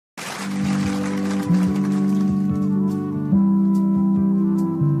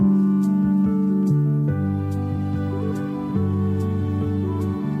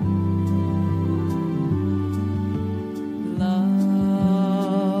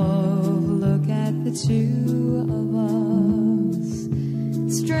the two of us,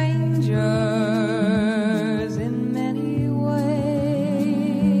 strangers in many ways.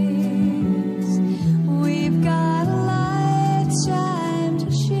 We've got a lifetime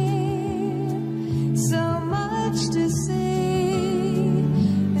to share, so much to say,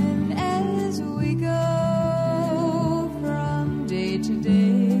 and as we go from day to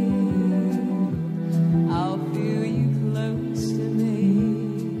day, I'll feel you close to me,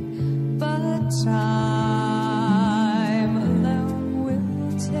 but time alone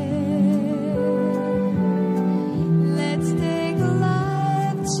will tell. Let's take a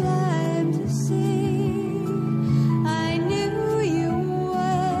lifetime to see. I knew you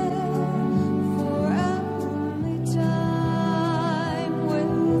well, for only time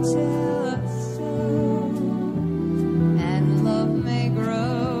will tell us so, and love may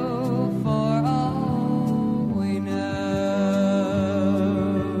grow for all we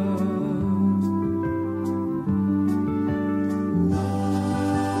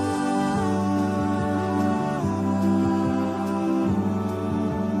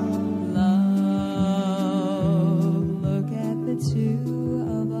Love, look at the two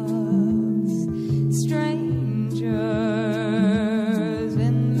of us, strangers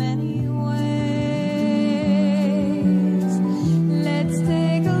in many ways. Let's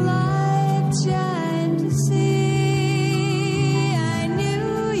take a lifetime to see. I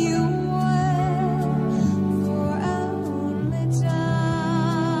knew you well, for only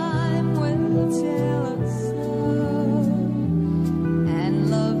time will tell us so, and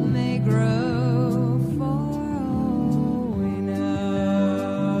love may grow for all we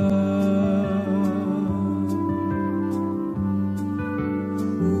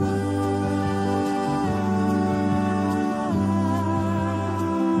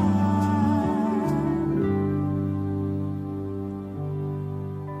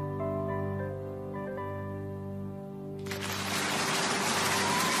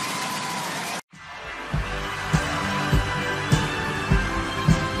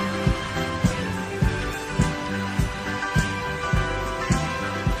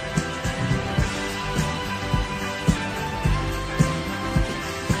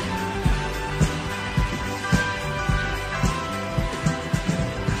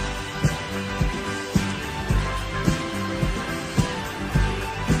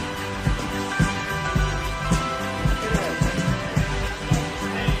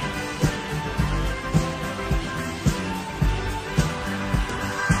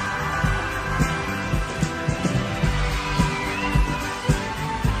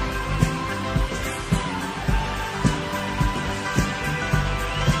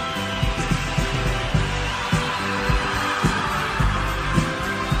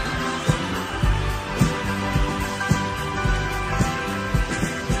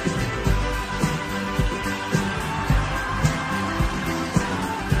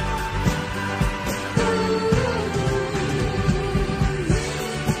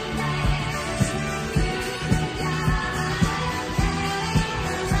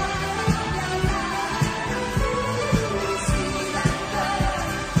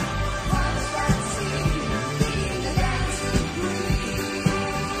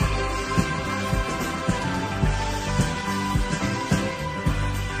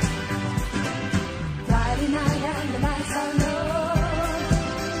Friday night and the lights are low,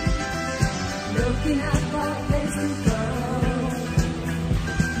 looking out for a place to go,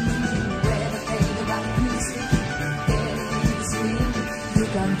 where they play the rock music, getting you to swing. You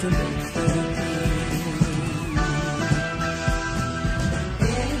got to look for the king.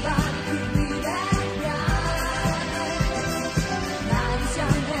 Anybody could be that guy. Life is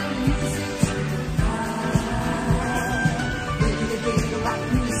young and music's high. Baby, they play the rock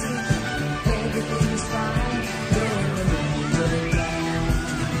music. Everything's fine, you're in the moonlight.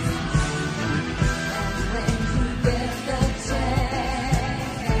 And when you get the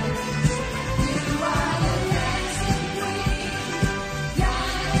chance, you are the dancing queen.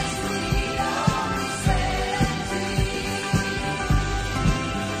 You're as sweet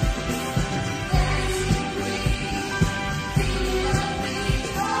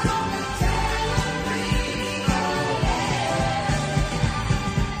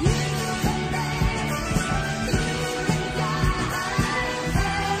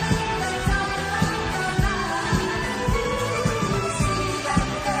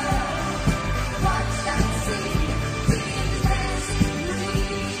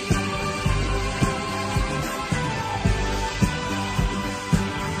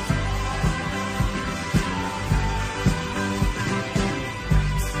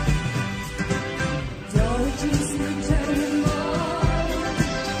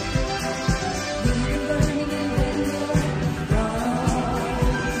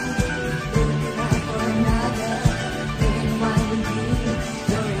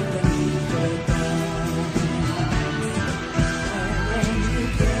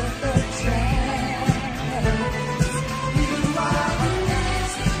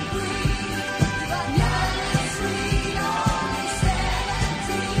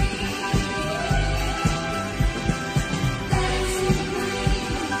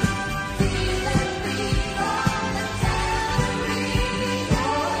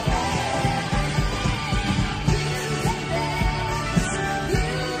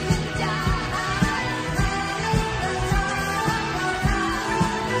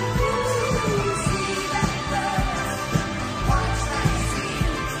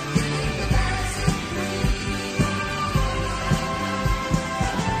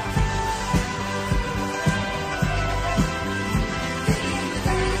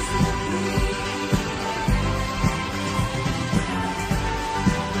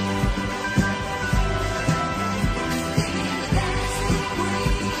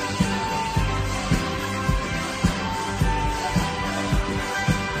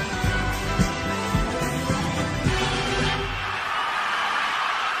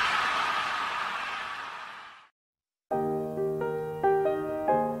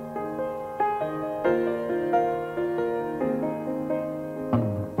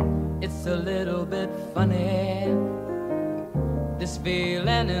It's a little bit funny, this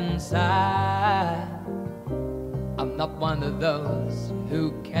feeling inside. I'm not one of those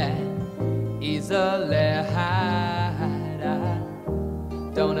who can easily hide. I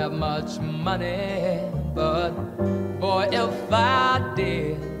don't have much money, but boy, if I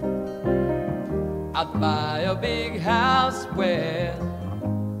did, I'd buy a big house where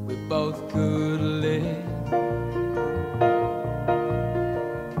we both could live.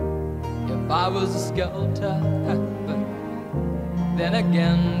 If I was a sculptor, then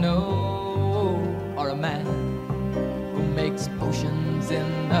again, no, or a man who makes potions in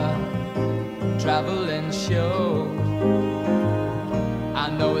a traveling show. I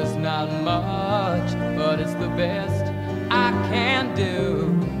know it's not much, but it's the best I can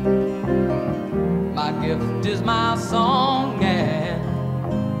do. My gift is my song, and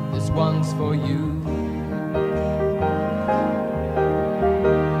this one's for you.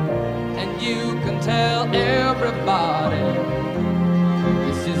 And you can tell everybody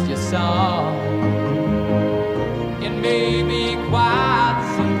this is your song. It may be quite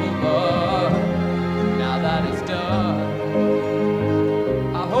simple, but now that it's done,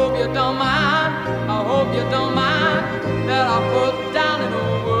 I hope you don't mind, I hope you don't mind that I put down in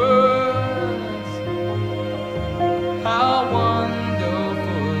words how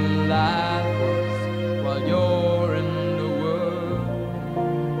wonderful life was while you're in the world.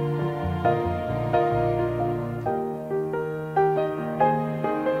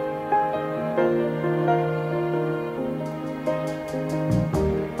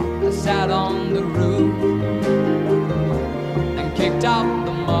 I sat on the roof and kicked out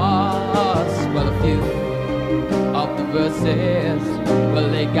the moss. Well, a few of the verses, well,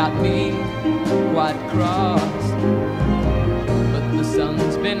 they got me quite cross. But the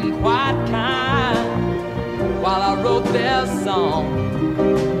sun's been quite kind while I wrote their song.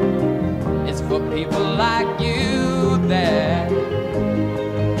 It's for people like you that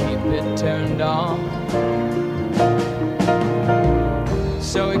keep it turned on.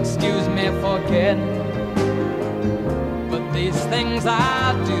 So excuse me for getting, but these things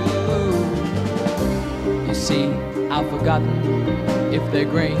I do, you see, I've forgotten if they're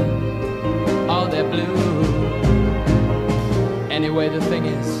green or they're blue. Anyway, the thing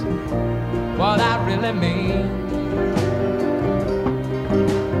is, what I really mean,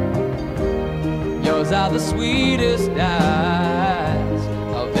 yours are the sweetest eyes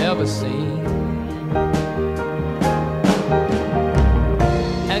I've ever seen.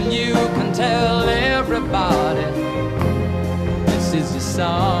 And you can tell everybody this is your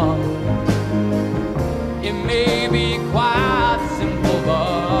song. It may be quite simple,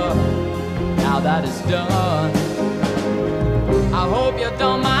 but now that it's done, I hope you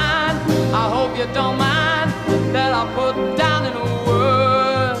don't mind, I hope you don't mind that I put down in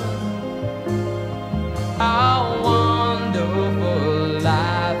words how wonderful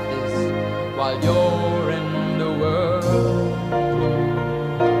life is while you're in the world.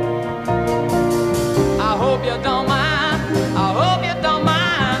 I hope you don't mind, I hope you don't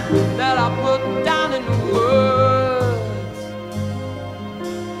mind that I put down in words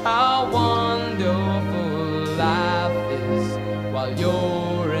how wonderful life is while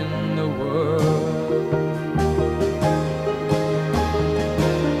you're in the world.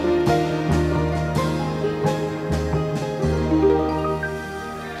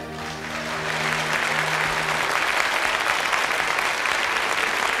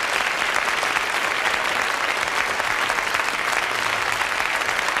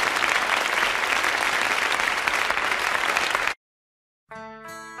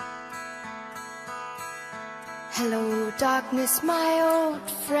 Hello, darkness, my old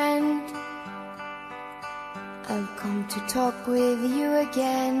friend. I've come to talk with you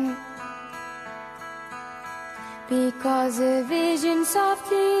again, because a vision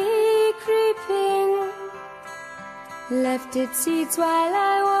softly creeping left its seeds while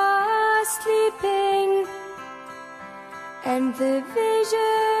I was sleeping, and the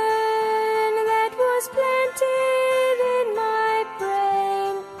vision that was planted in my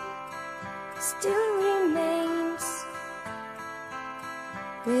brain still remains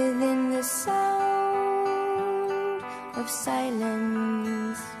within the sound of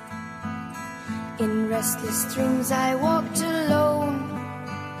silence. In restless dreams I walked alone,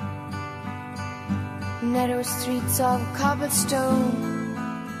 narrow streets of cobblestone,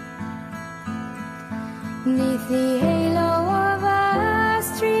 'neath the halo of a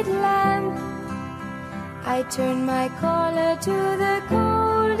street lamp. I turned my collar to the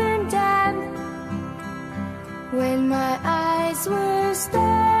cold and damp, when my eyes were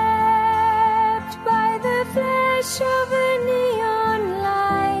stabbed by the flash of a neon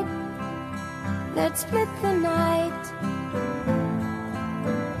light that split the night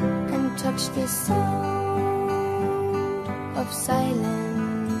and touch the sound of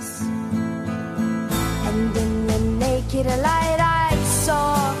silence. And in the naked light I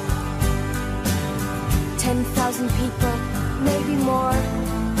saw 10,000 people, maybe more.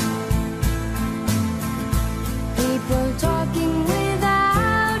 People talking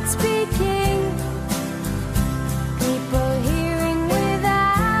without speaking, people hearing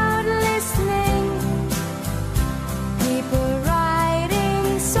without listening, people writing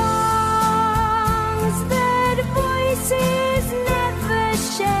songs that voices never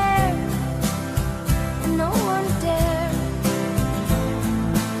share, and no one dare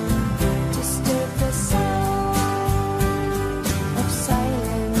disturb the sound of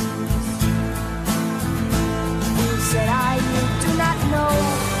silence. Who said you do not know?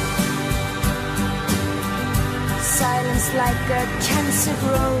 Silence like a cancer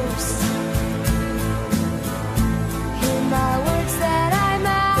grows. Hear my words that I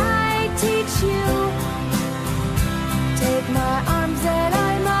might teach you. Take my arms that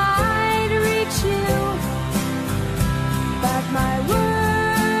I might reach you. But my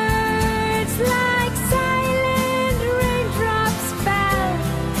words like silent raindrops fell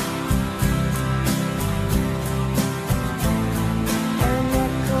and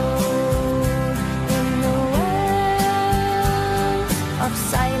echoed in the wells of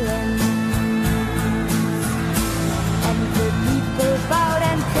silence. And the people bowed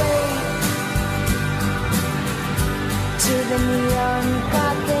and prayed to the neon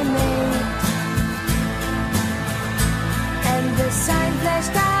god they made. And the sign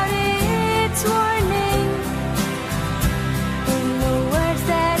flashed out its warning in the words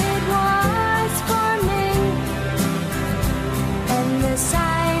that it was forming. And the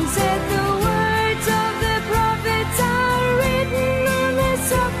sign said the words of the prophets are written on the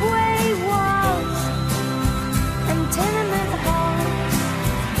subway walls and tenement halls,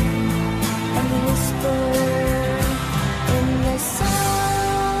 and whispered in the sound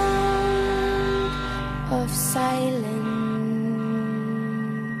of silence.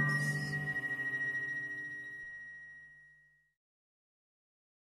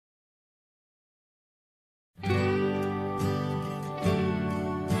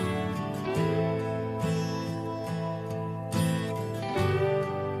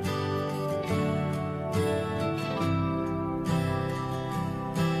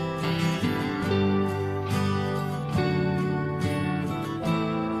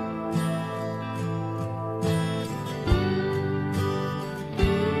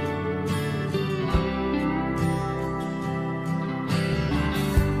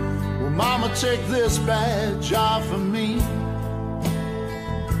 Mama, take this badge off of me,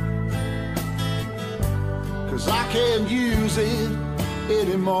 'cause I can't use it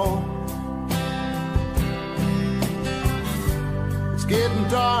anymore. It's getting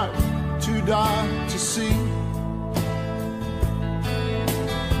dark, too dark to see.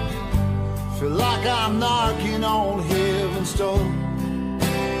 Feel like I'm knocking on heaven's door.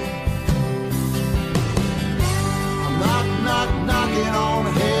 I'm knocking on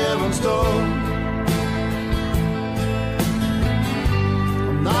heaven's door.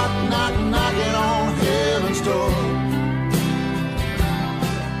 I'm knocking on heaven's door.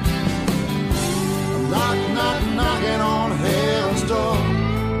 I'm knocking on heaven's door.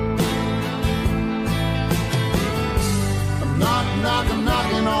 I'm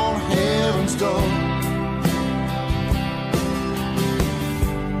knocking on heaven's door.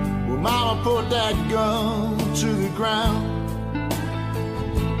 Well, Mama, put that gun to the ground,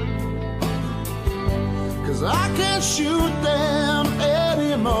 'cause I can't shoot them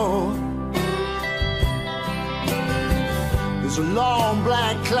anymore. There's a long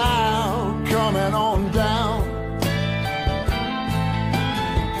black cloud coming on down.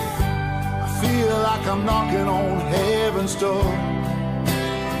 I feel like I'm knocking on heaven's door.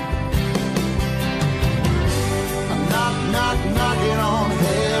 I'm knocking on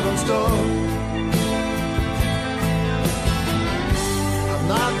heaven's door. I'm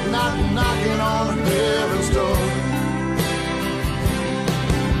knocking on heaven's door.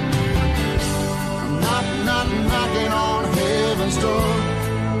 I'm knocking on heaven's door.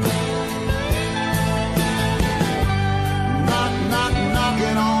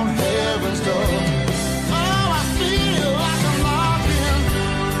 Knocking on heaven's door. Oh, I feel like I'm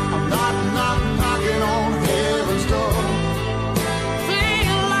knocking on heaven's door.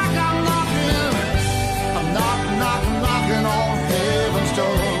 Feel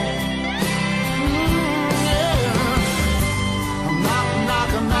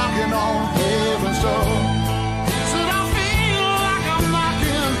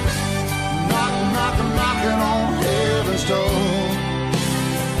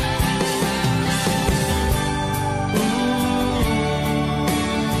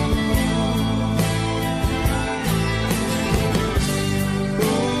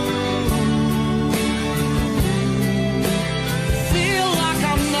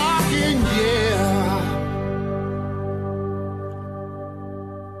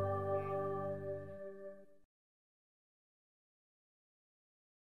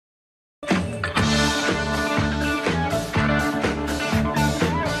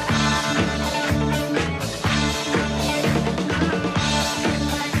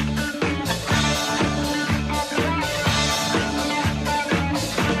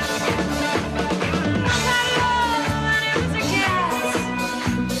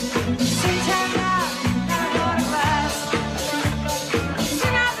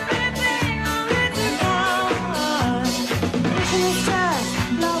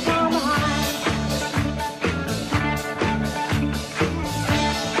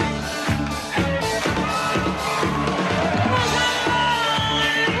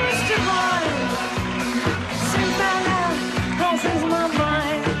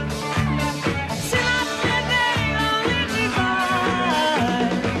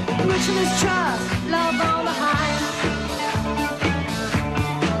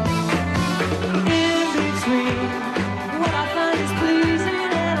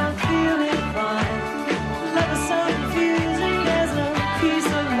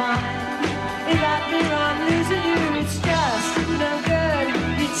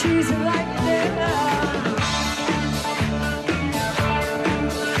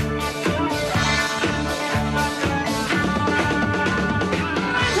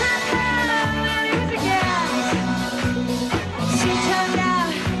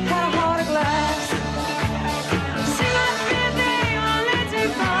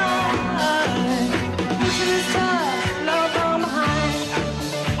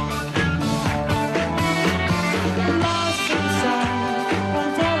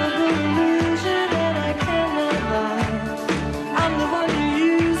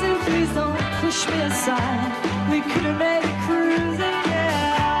side. We could have made it cruising,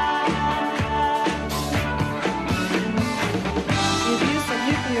 yeah. The abuse of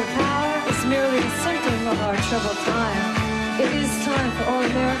nuclear power is merely a symptom of our troubled time. It is time for all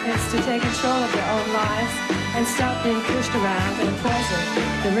Americans to take control of their own lives and stop being pushed around and poisoned.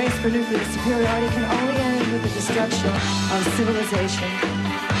 The race for nuclear superiority can only end with the destruction of civilization.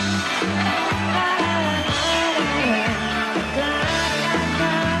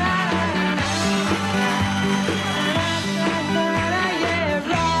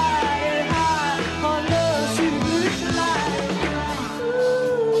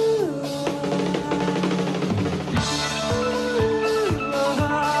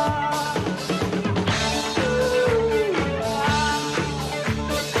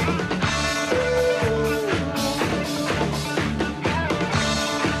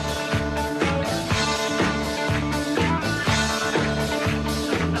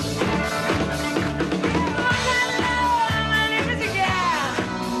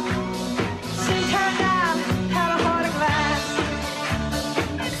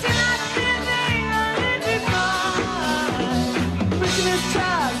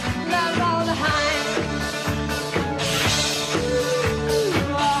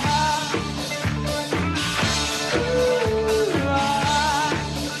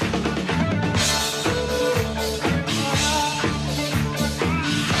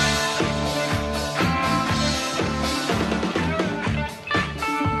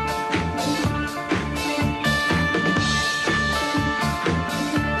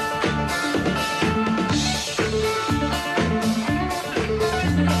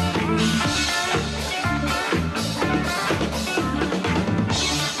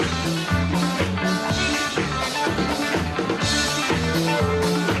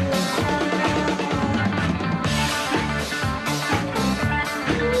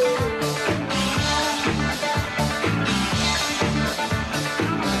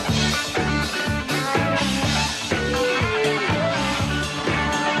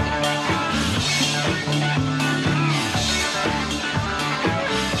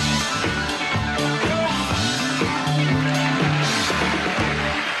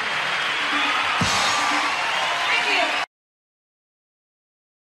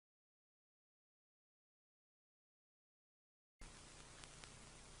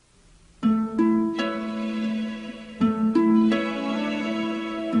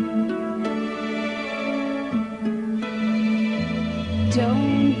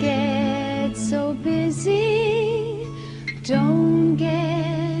 Don't get so busy, don't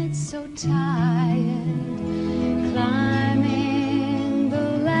get so tired, climbing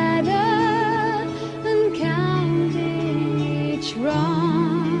the ladder and counting each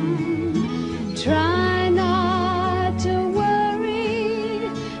rung. Try not to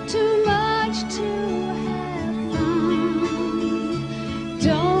worry too much to have fun.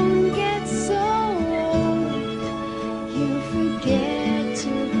 Don't get so old you forget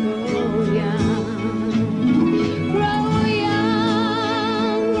to grow young. Grow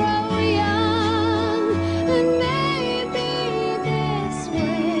young, and maybe this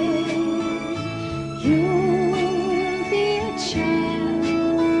way you'll be a child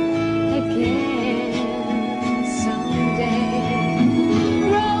again someday.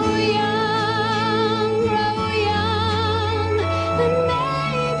 Grow young, and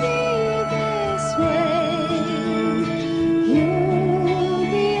maybe this way you'll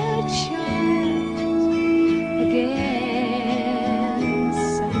be a child again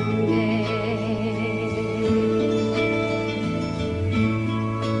someday.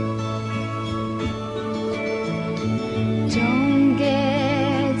 Don't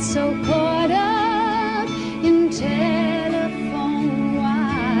get so caught up in telephone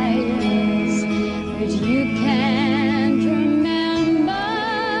wires that you can't remember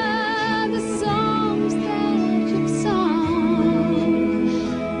the songs that you've sung,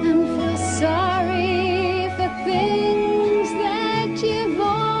 and feel sorry for things that you've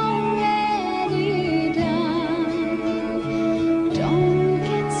already done. Don't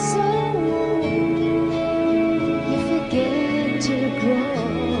get so old you forget to grow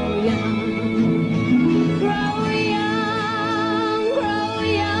young. Grow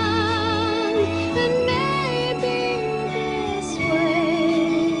young, and maybe this way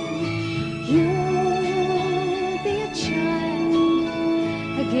you'll be a child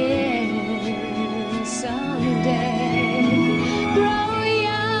again someday. Grow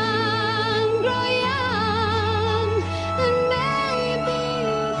young, and maybe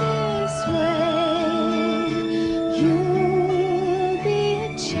this way you'll be a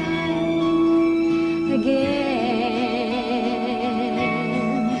child again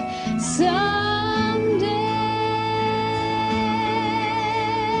someday.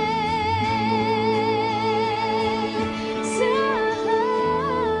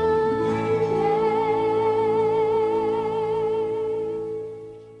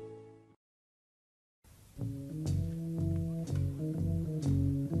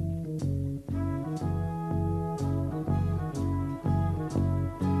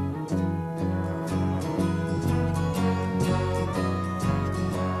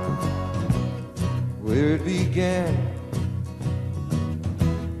 where it began.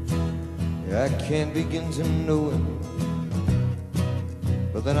 I can't begin to know it,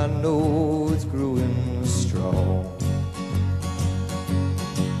 but then I know it's growing strong.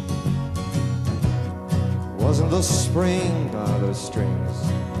 Wasn't the spring by the strings,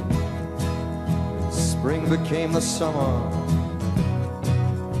 spring became the summer.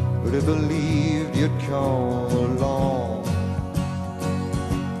 Who'd have believed you'd come along?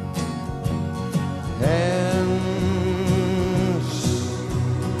 Hands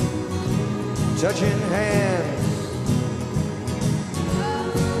touching hands,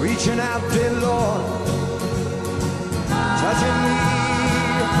 reaching out, dear Lord, touching me,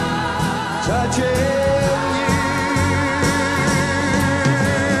 touching you,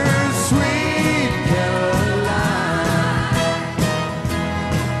 sweet Caroline.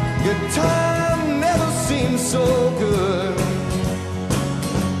 Good time never seemed so good.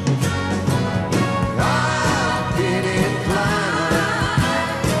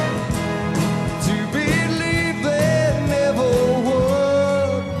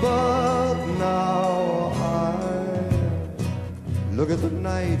 Look at the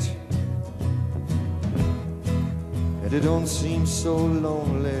night, and it don't seem so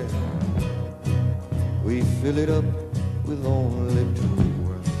lonely. We fill it up with only two.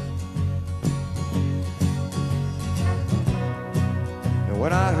 And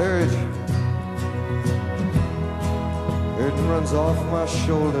when I hurt, hurting runs off my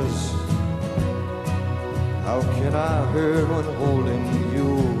shoulders. How can I hurt when holding you?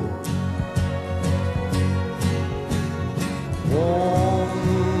 Warm,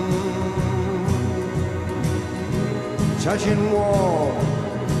 touching warm,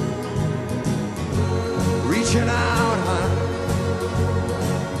 reaching out,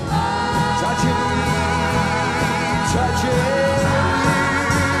 touching me, touching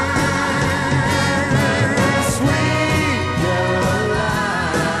you, sweet Caroline.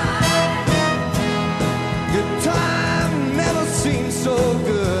 Good time never seemed so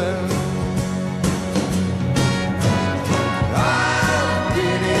good.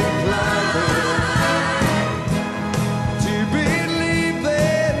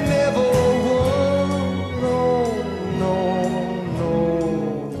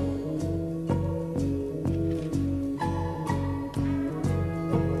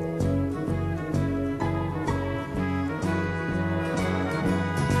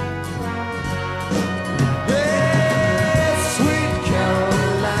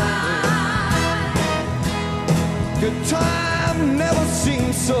 Good time never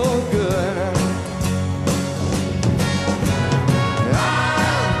seemed so good.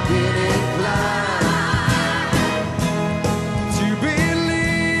 I've been inclined to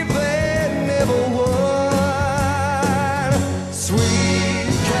believe they never would. Sweet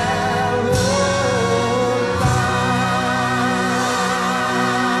Caroline.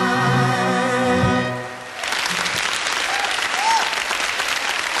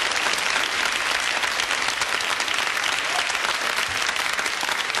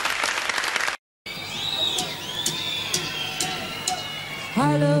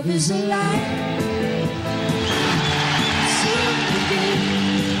 Our love is a lie. So begin.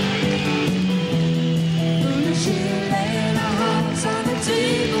 Foolishly laying our hearts on the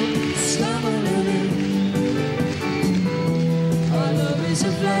table, stumbling in. Our love is a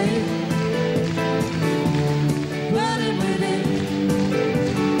flame, burning within.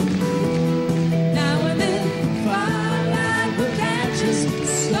 Now and then, firelight will catch us,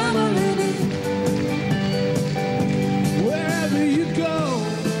 stumbling in. Wherever you go,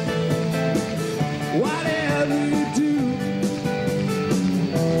 whatever you do,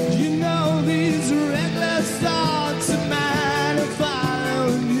 you know these reckless thoughts of mine are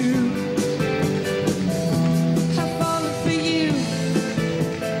following you. I've fallen for you,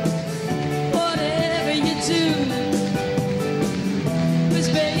 whatever you do. 'Cause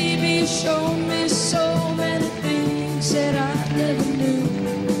baby, you showed me so many things that I never knew.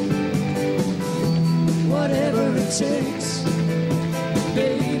 Whatever it takes,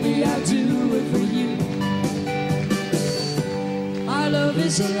 baby, I'll do it for you. Our love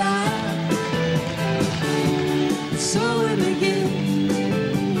is a lie, so we begin.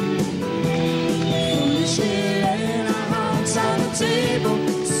 Foolishly laying our hearts on the table,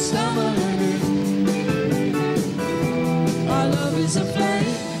 stumbling in. Our love is a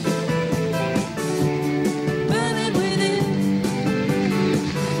flame, burning within.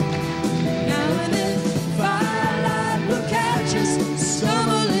 Now and then, firelight will catch us,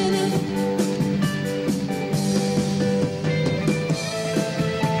 stumbling in.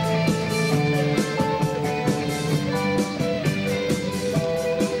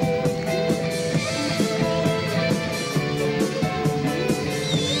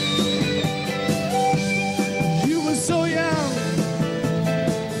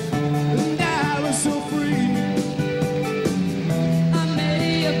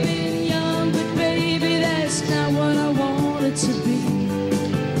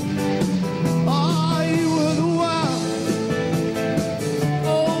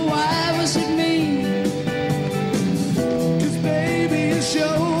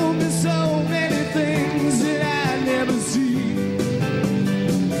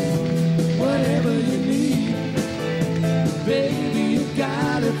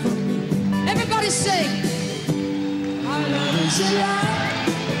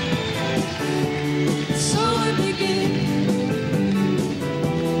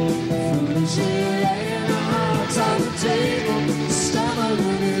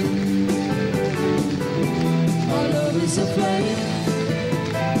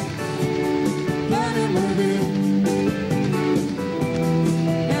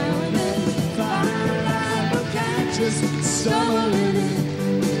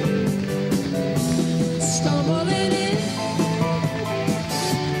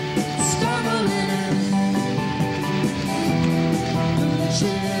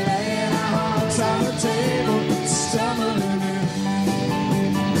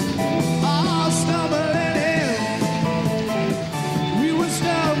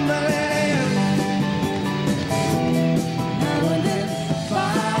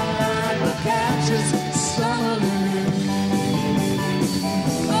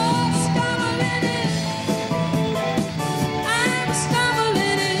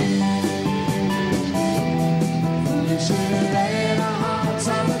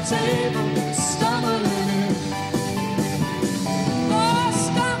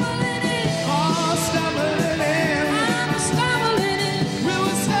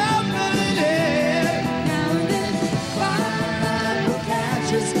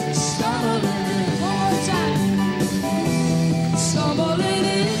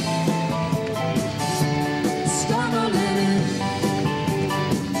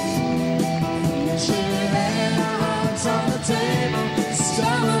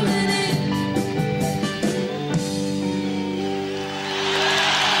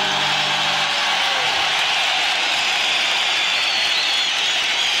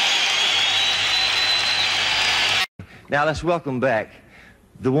 Now let's welcome back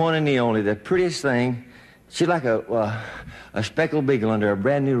the one and the only, the prettiest thing. She's like a speckled beagle under a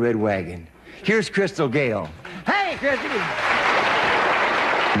brand new red wagon. Here's Crystal Gayle. Hey, Crystal!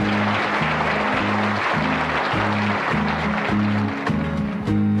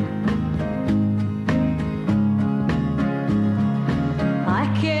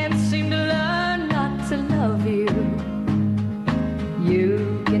 I can't seem to learn not to love you.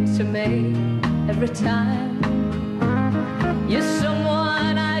 You get to me every time. You're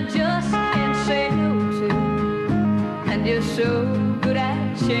someone I just can't say no to, and you're so good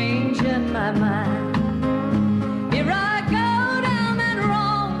at changing my mind. Here I go down that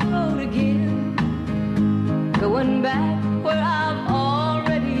wrong road again, going back where I've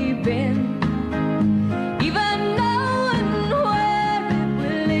already been. Even knowing where it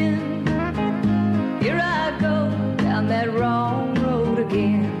will end, here I go down that wrong road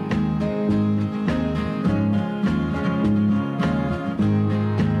again.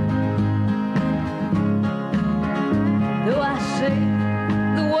 Though I say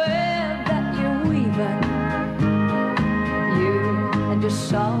the web that you're weaving, you and your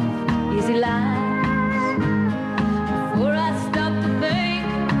soft, easy lies, before I stop to think,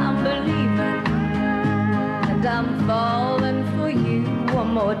 I'm believing, and I'm falling for you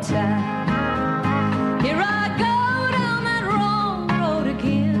one more time. Here I go down that wrong road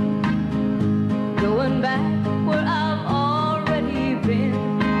again, going back where I've already been.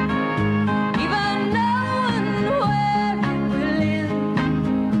 Even knowing where it will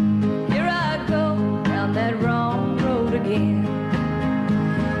end, here I go down that wrong road again.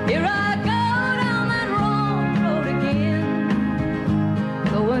 Here I go down that wrong road again,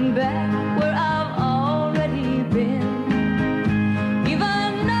 going back where I've already been.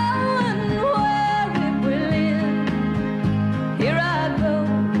 Even knowing where it will end, here I go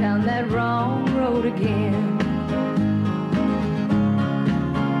down that wrong road again.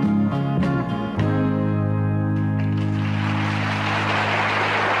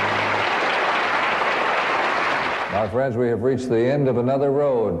 Our friends, we have reached the end of another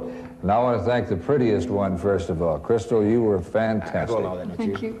road. And I want to thank the prettiest one, first of all. Crystal, you were fantastic. I go along with that, don't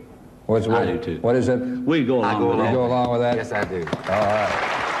Thank you. What's, what, I do too. What is it? We go along with You that. go along with that? Yes, I do. All right.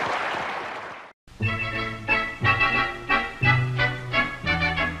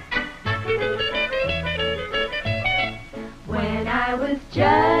 When I was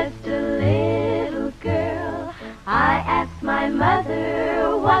just a little girl, I asked my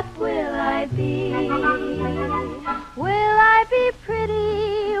mother, what will I be? Will I be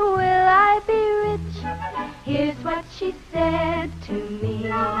pretty? Will I be rich? Here's what she said to me.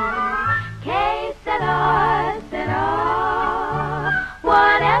 Que sera, sera.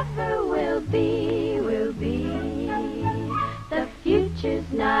 Whatever will be, will be. The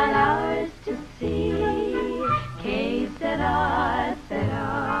future's not ours to see. Que sera, sera.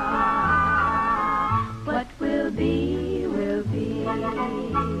 What will be, will be.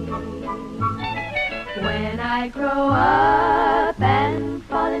 When I grow up and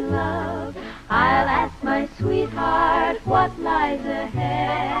fall in love, I'll ask my sweetheart what lies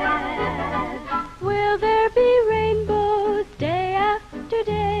ahead. Will there be rainbows day after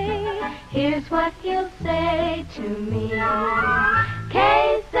day? Here's what he'll say to me.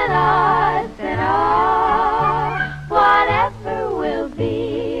 Que sera, sera. Whatever will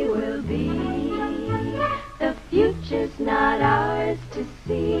be, will be. The future's not ours to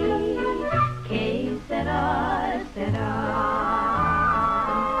see. Que sera, sera.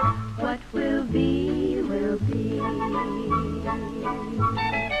 What will be, will be.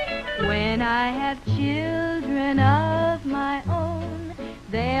 When I have children of my own,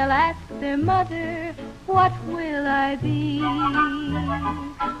 they'll ask their mother, what will I be?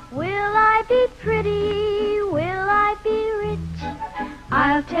 Will I be pretty? Will I be rich?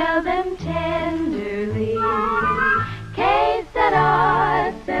 I'll tell them tenderly. Que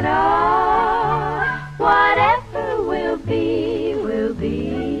sera, sera. Whatever will be, will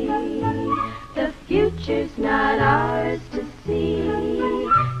be. The future's not ours to see.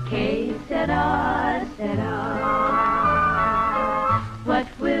 Que sera, sera. What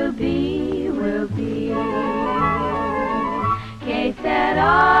will be, will be. Que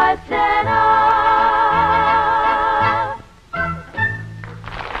sera, sera.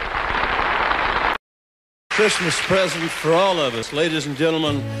 Christmas present for all of us. Ladies and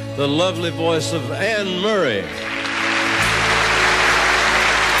gentlemen, the lovely voice of Anne Murray.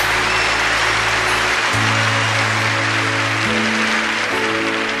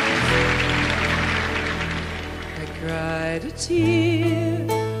 I cried a tear,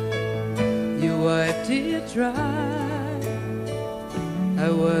 you wiped it dry. I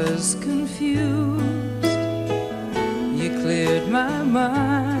was confused, You cleared my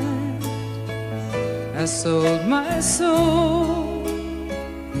mind. I sold my soul.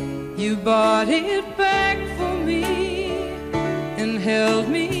 You bought it back for me and held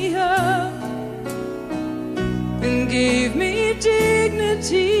me up and gave me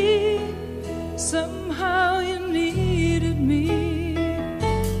dignity. Somehow you needed me.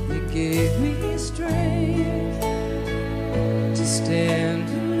 You gave me strength to stand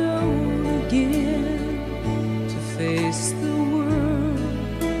alone again, to face the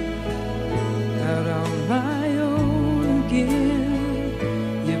world out on my own again.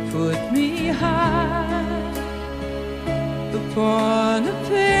 You put me high upon a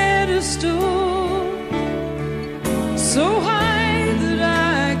pedestal, so high that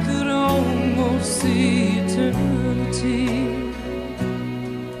I could almost see eternity.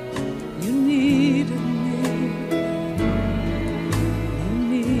 You needed me, you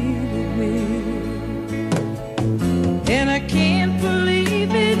needed me, and I can't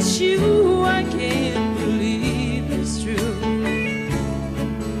believe it's you. I can't believe it's true.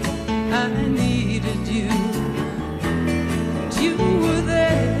 I needed you, and you were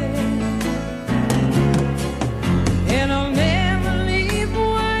there. And I'll never leave.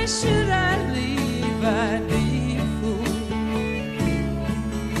 Why should I leave? I'd be a fool.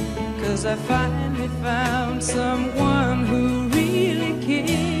 'Cause I finally found someone who really cares.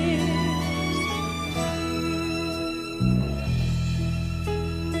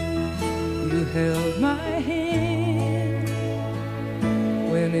 You held my hand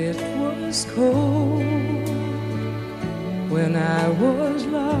when it was cold, when I was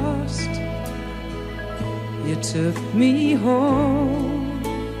lost. You took me home.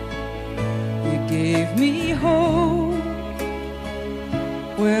 You gave me hope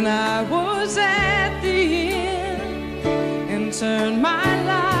when I was at the end, and turned my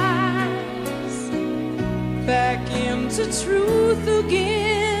lies back into truth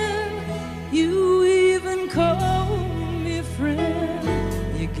again. You even called me friend.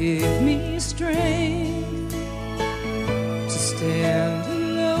 You gave me strength to stand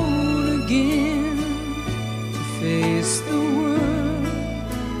alone again, face the world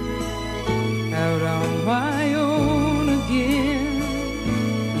out on my own again.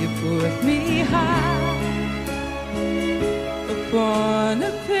 You put me high upon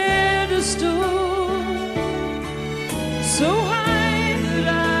a pedestal, so high that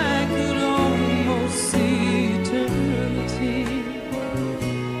I could almost see eternity.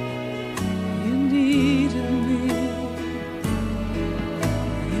 You needed me,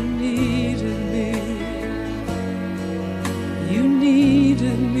 you needed me, you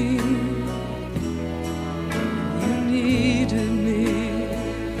needed me, you needed me.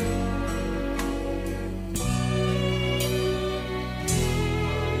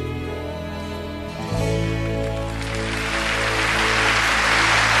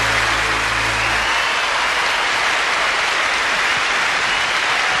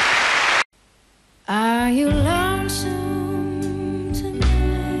 Are you lonesome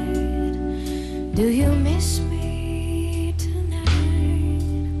tonight? Do you miss me tonight?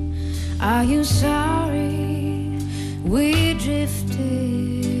 Are you sorry we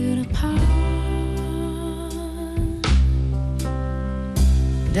drifted apart?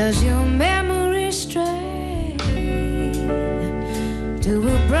 Does your memory stray to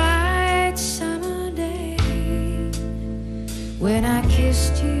a bright summer day when I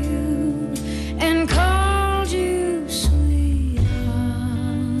kissed you and called you sweetheart?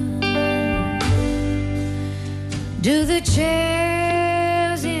 Do the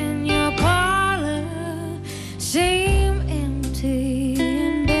chairs in your parlor seem empty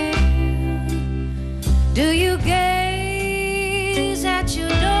and bare? Do you gaze at your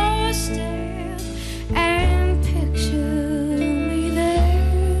doorstep and picture me there?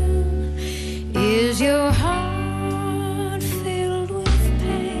 Is your heart filled with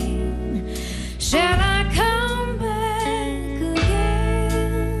pain? Shall I come back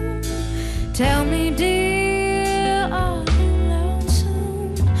again? Tell me, dear, are you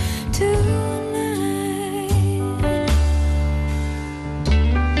lonesome tonight?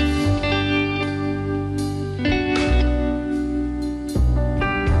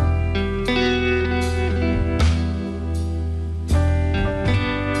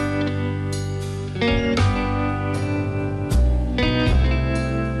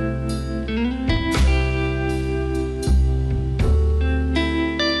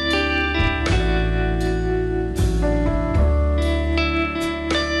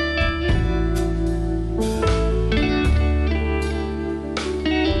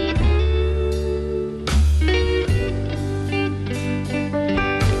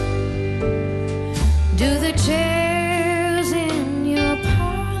 Do the chairs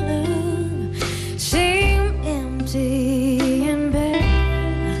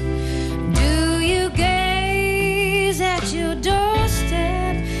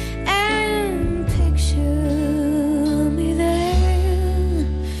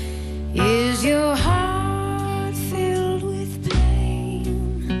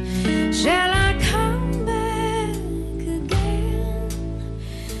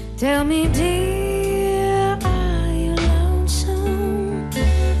Tell me, dear, are you lonesome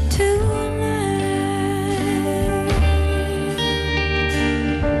tonight?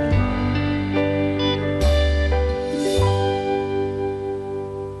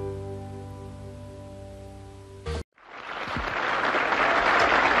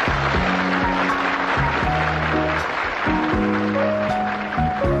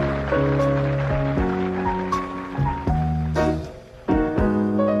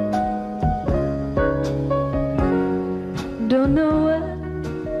 Don't know why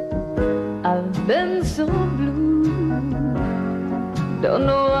I've been so blue. Don't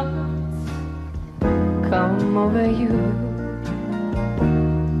know what's come over you.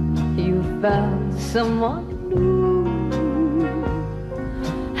 You found someone new,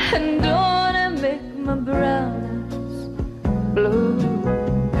 and don't it make my brown eyes blue?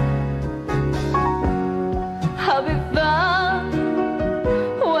 I'll be fine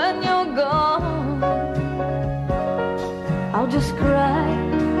when you're gone. I'll just cry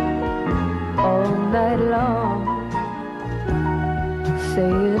all night long. Say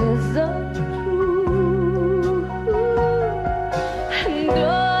it isn't true, and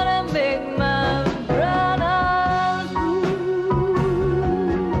don't I make my brown eyes blue?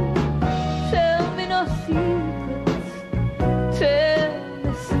 Tell me no secrets, tell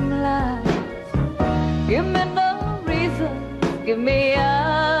me some lies. Give me no reason, give me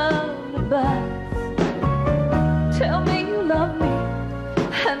alibis. Tell me you love me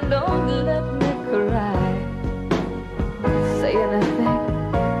and don't let me cry. Say anything,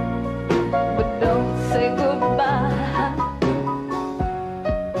 but don't say goodbye.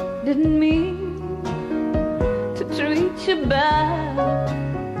 Didn't mean to treat you bad.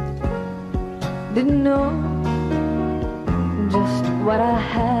 Didn't know just what I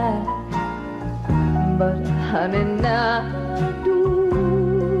had, but honey, now I do.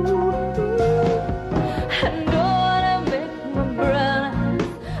 And don't I make my brown eyes,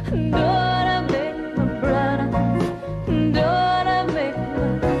 don't I make my brown eyes, don't I make my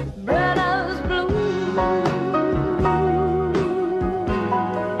brown eyes blue?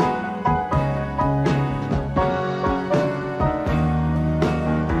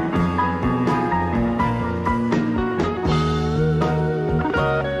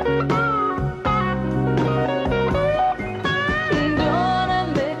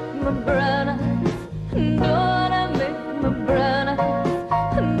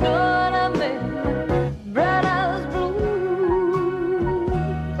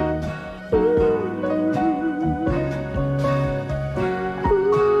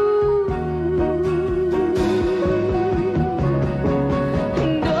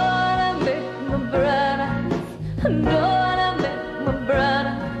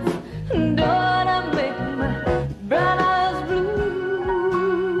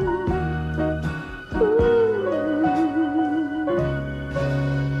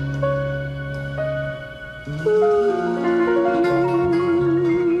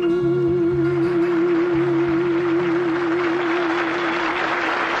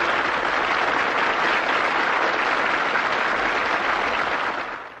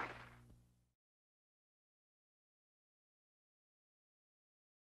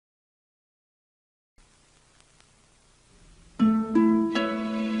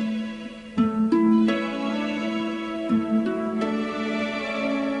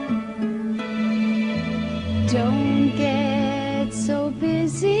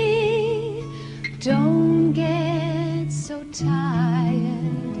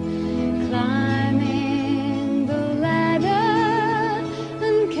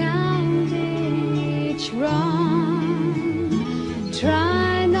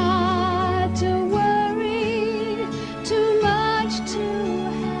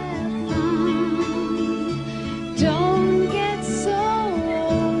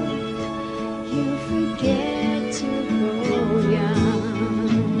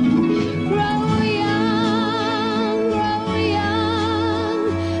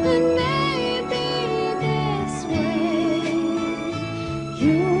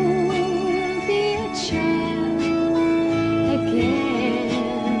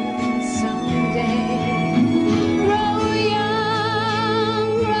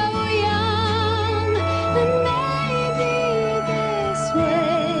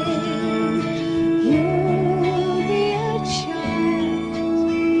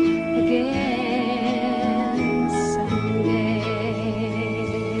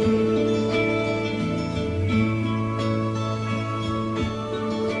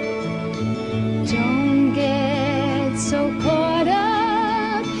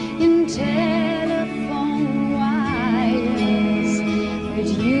 But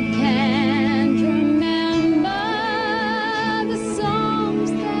you can't remember the songs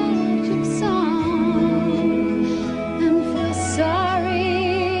that you've sung, and feel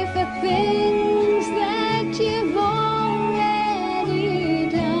sorry for things that you've already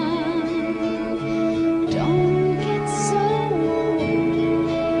done. Don't get so old,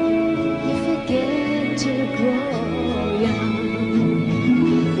 you forget to grow young.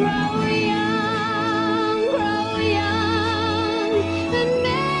 Grow young, and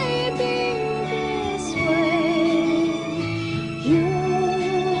maybe this way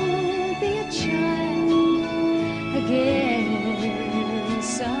you'll be a child again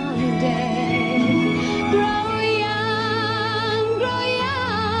someday. Grow young,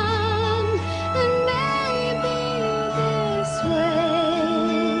 and maybe this way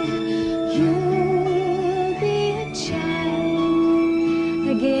you'll be a child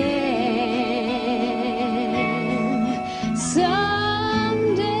again someday.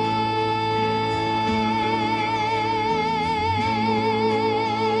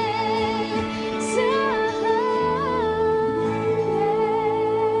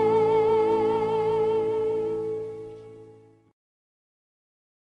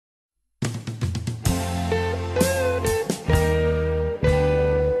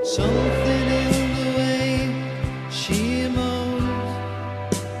 Something in the way she moves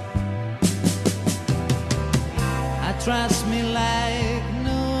attracts me like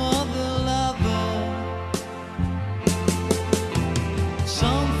no other lover.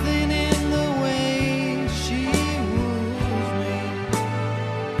 Something in the way she woos me.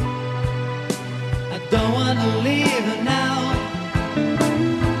 I don't want to leave her now.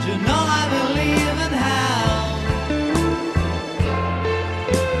 You know I believe in how.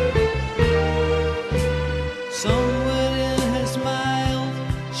 Somewhere in her smile,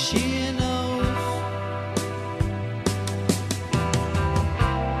 she knows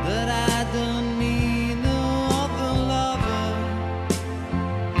that I don't need no other lover.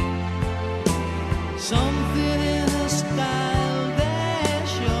 Something in her style that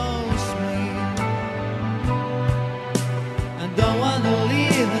shows me I don't want to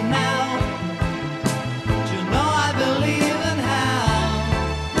leave her now. You know I believe in how.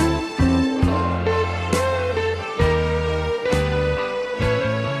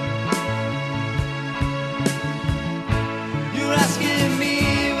 You're asking me,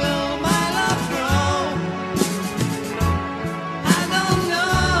 will my love grow? I don't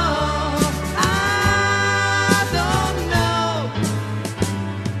know. I don't know.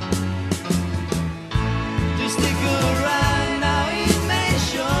 Just stick around now, it may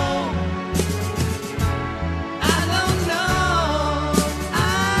show. I don't know. I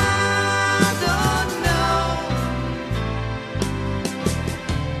don't know.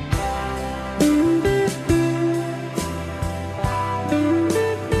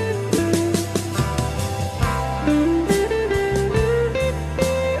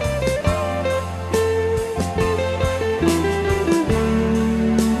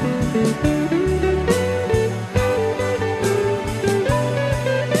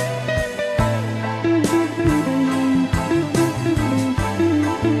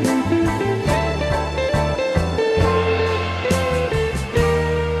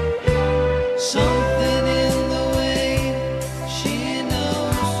 Something in the way she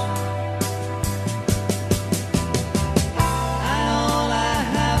knows, and all I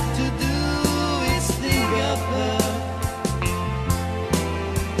have to do is think of her.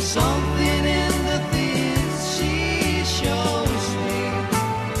 Something in the things she shows me.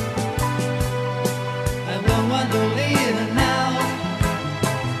 I don't want to leave her now.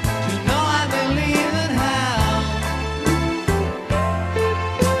 You know I believe in how.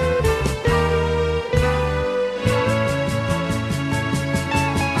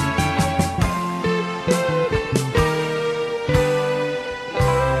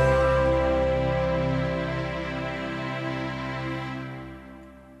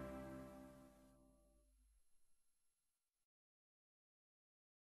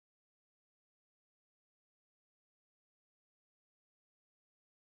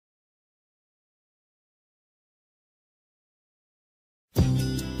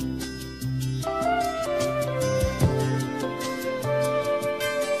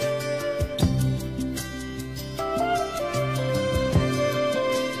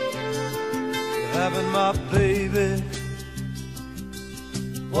 Having my baby,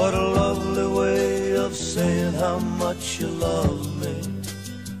 what a lovely way of saying how much you love me.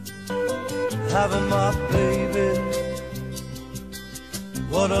 Having my baby,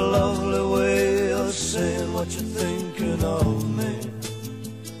 what a lovely way of saying what you're thinking of me.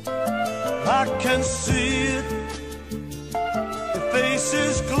 I can see it, your face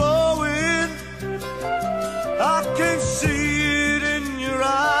face is glowing. I can see it in your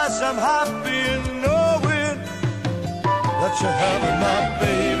eyes. I'm happy in knowing that you're having my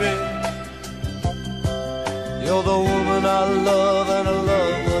baby. You're the woman I love, and I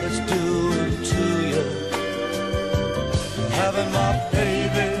love what it's doing to you. You're having my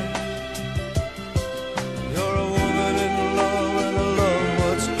baby. You're a woman in love, and I love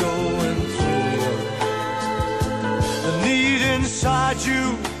what's going through you. The need inside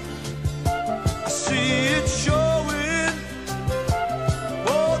you, I see it showing.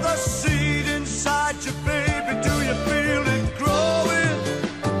 Oh, the seed inside you, baby, do you feel it growing?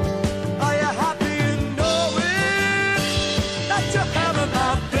 Are you happy in knowing that you're having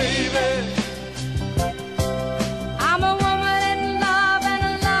my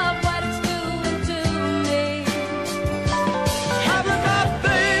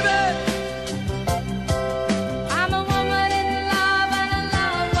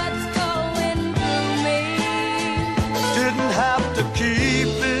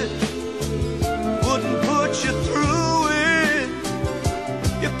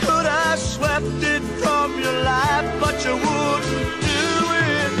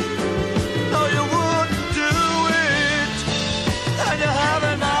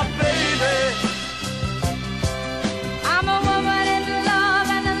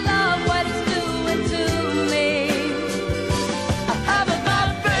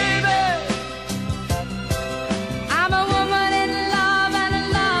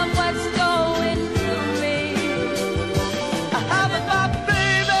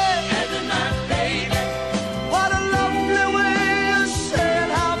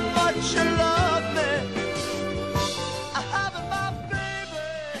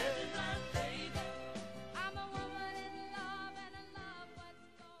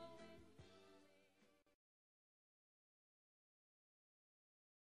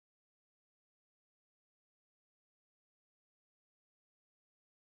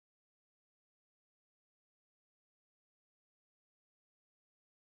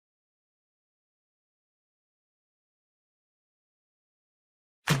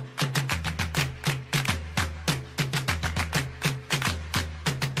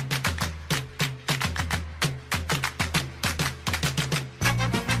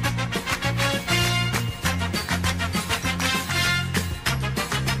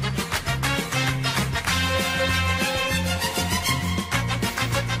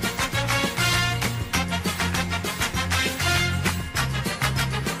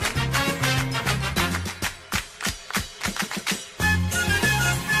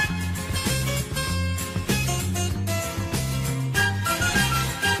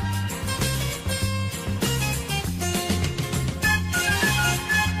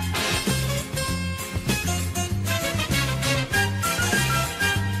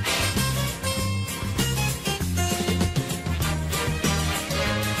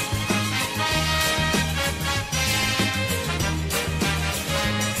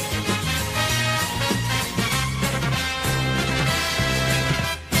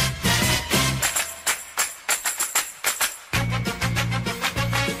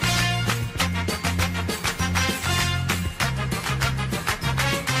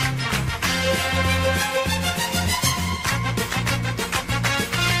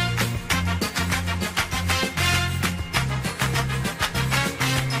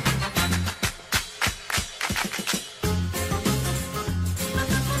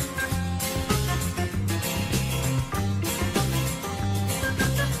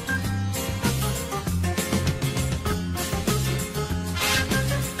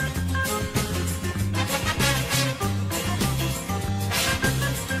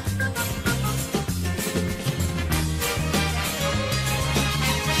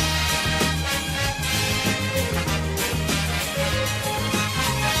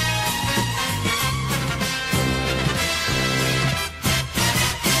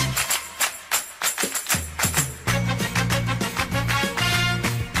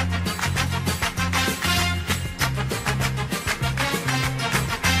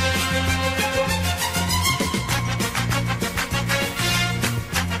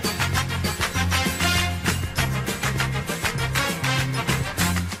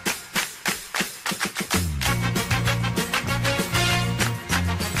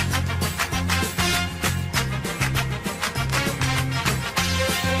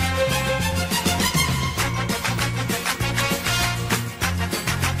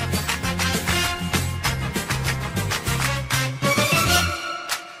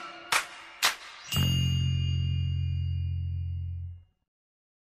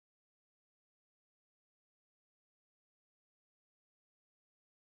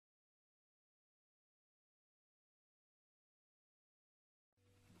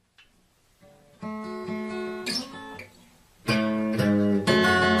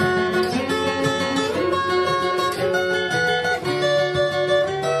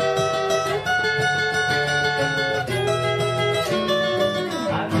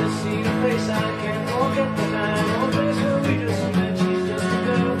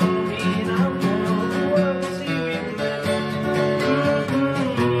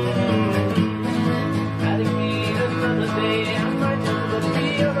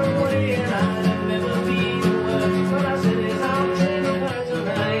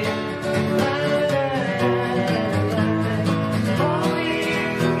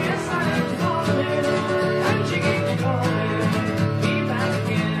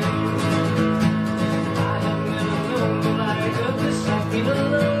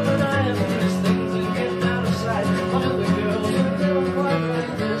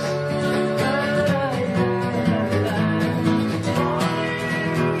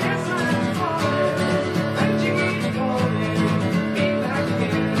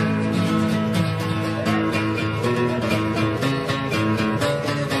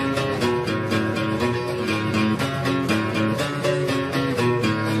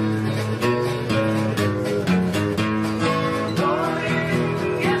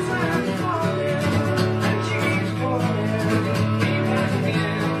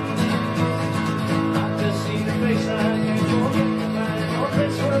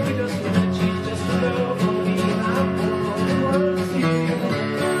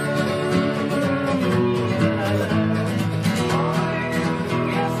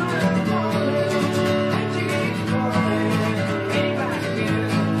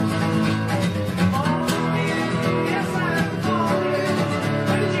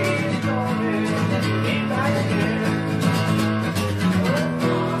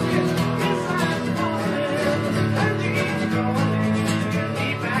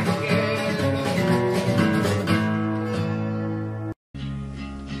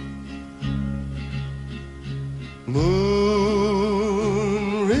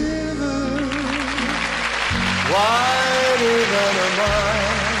wider than a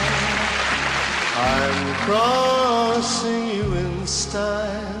mile. I'm crossing you in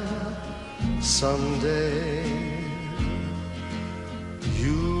style someday.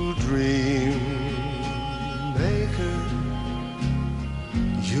 You dream maker,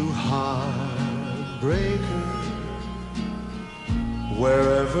 you heartbreaker,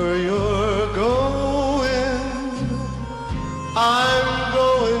 wherever you're going, I'm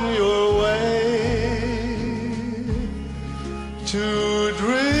going your way. To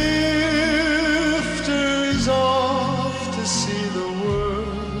drifters off to see the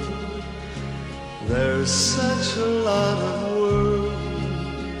world, there's such a lot of world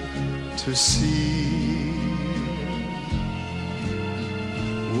to see.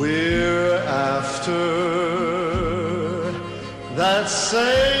 We're after that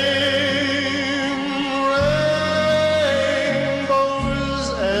same rainbow's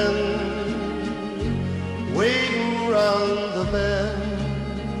end, waiting round the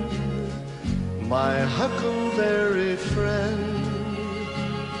bend, my huckleberry friend,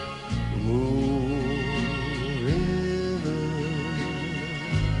 Moon River,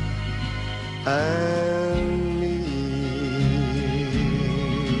 and me.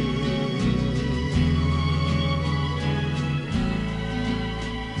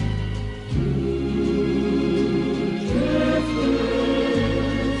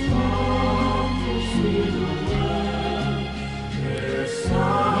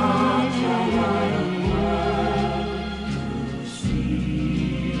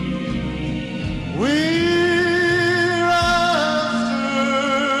 We're after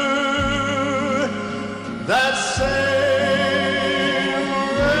that same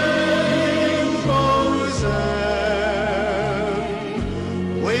rainbow's end,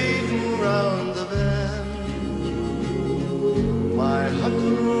 waiting round the bend, my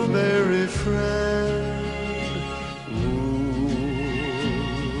huckleberry friend, Moon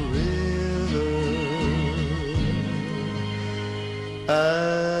River,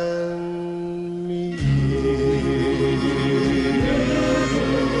 and me.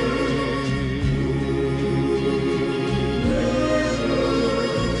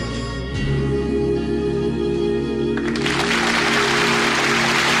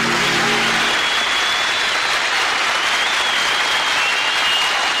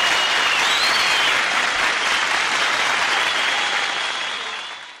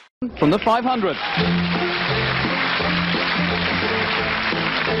 From the 500.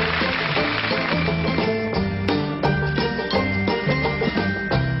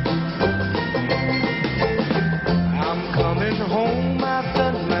 I'm coming home, I've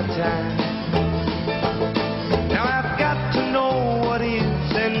done my time. Now I've got to know what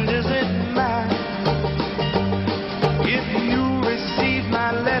is and isn't mine. If you receive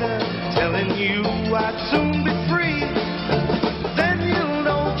my letter telling you I'd soon be free, then you'll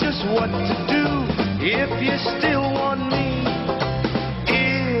know just what to do if you still want me.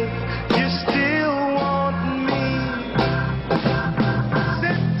 If you still want me.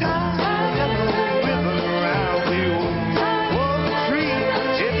 Set time, yellow ribbon around the old tree.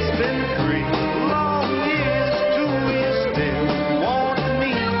 It's been 3 long years, do you still want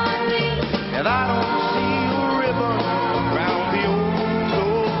me? And I don't see a ribbon around the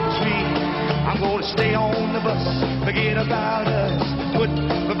old tree. I'm gonna stay on the bus, forget about us, put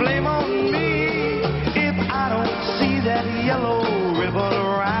the blame on me if I don't see that yellow ribbon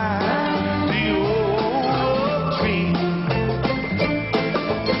around the old tree.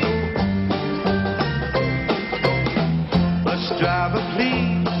 Bus driver,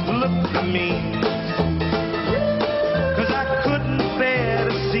 please look at me, 'cause I couldn't bear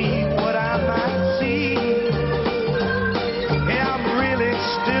to see what I might see. Hey, I'm really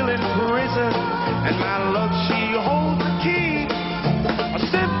still in prison, and my love, she holds the key. A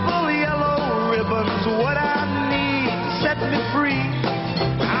simple yellow ribbon's what I need to set me free.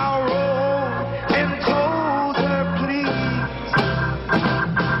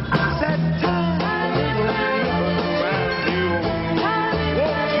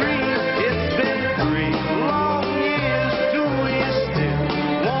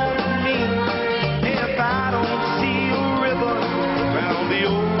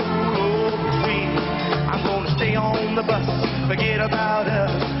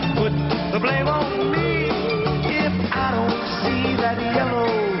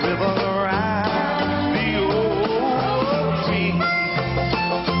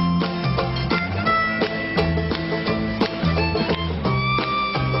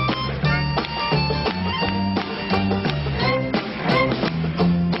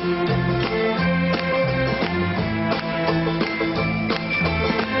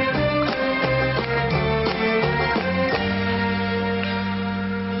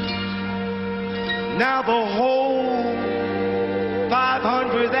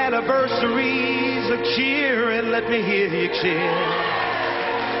 me hear you clear,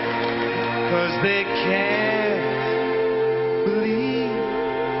 'cause they can't believe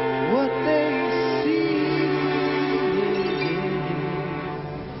what they see.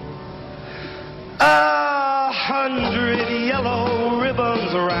 100 yellow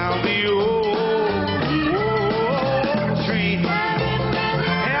ribbons around the old tree.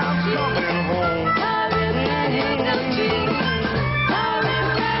 I'm coming home.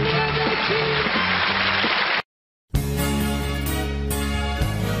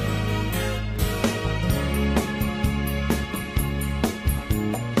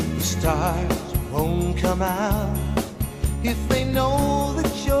 The stars won't come out if they know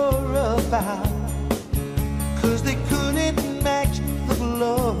that you're about, 'cause they couldn't match the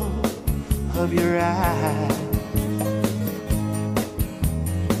glow of your eyes.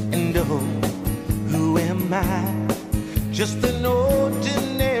 And oh, who am I? Just an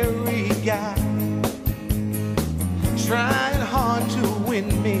ordinary guy, trying hard to win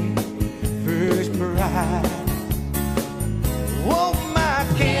me first prize. Oh, my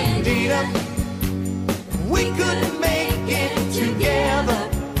Candida, we could make it together.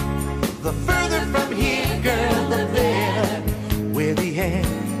 The further from here, girl, the better. Where the air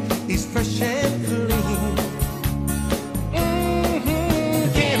is fresh and clean.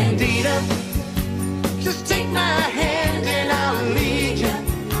 Candida, just take my hand and I'll lead you.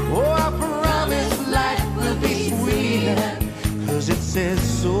 Oh, I promise life will be sweeter, 'cause it says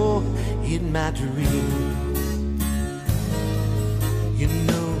so in my dreams. You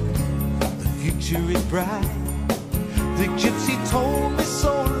know, the future is bright. The gypsy told me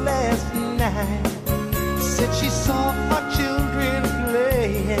so last night. Said she saw our children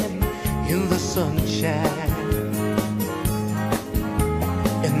playing in the sunshine.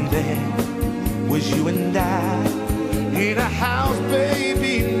 And there was you and I in a house,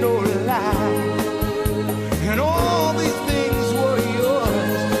 baby, no lie. And all these things were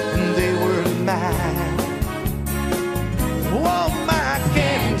yours and they were mine. Oh, my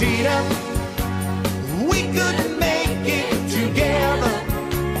Candida, we could make it together.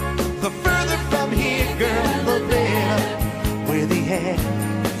 The further from here, girl, the better. Where the air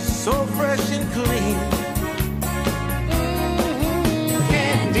is so fresh and clean.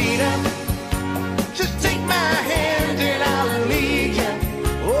 Candida, just take my hand and I'll lead you.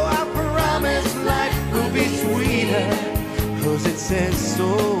 Oh, I promise life will be sweeter, 'cause it says so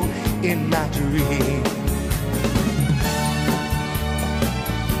in my dream.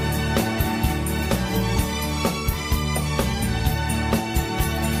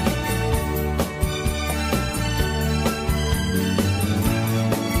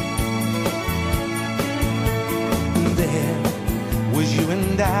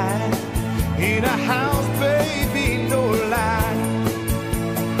 In a house, baby, no lie.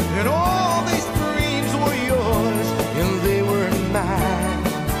 And all these dreams were yours and they were mine.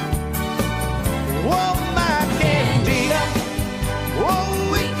 Oh, my Candida, oh,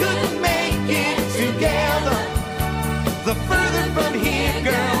 we could make it together. The further from here,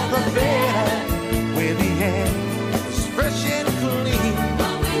 girl, the better. Where the air is fresh and clean.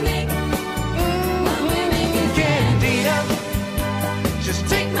 Candida, just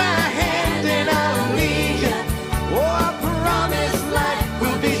take my hand and I'll lead you. Oh, I promise life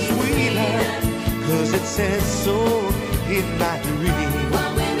will be sweeter, 'cause it says so in my dream.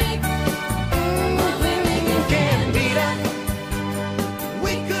 Candida,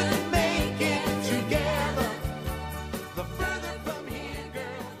 we could make it together. The further from here,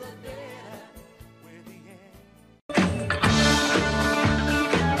 girl, the better. Where the air.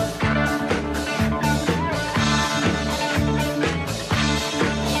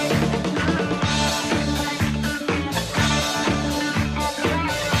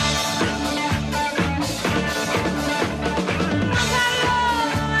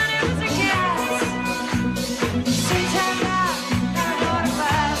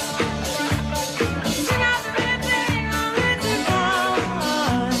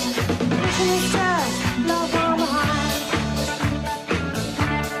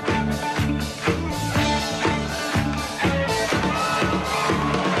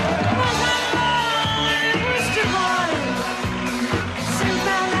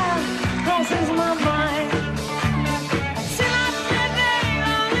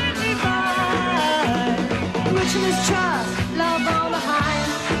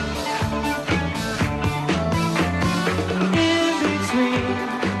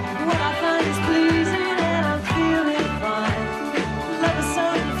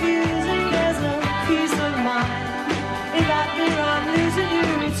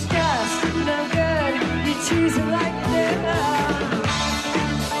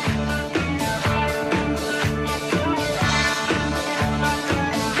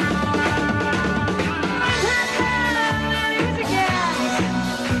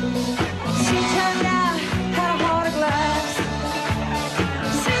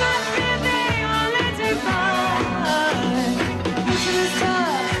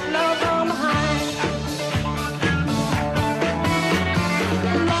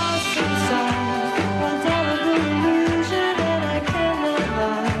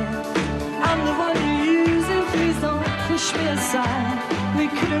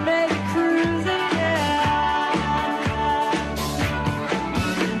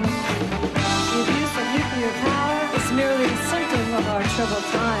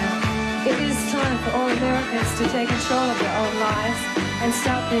 troubled time. It is time for all Americans to take control of their own lives and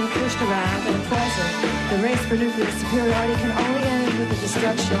stop being pushed around and poisoned. The race for nuclear superiority can only end with the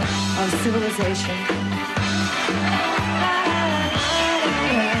destruction of civilization.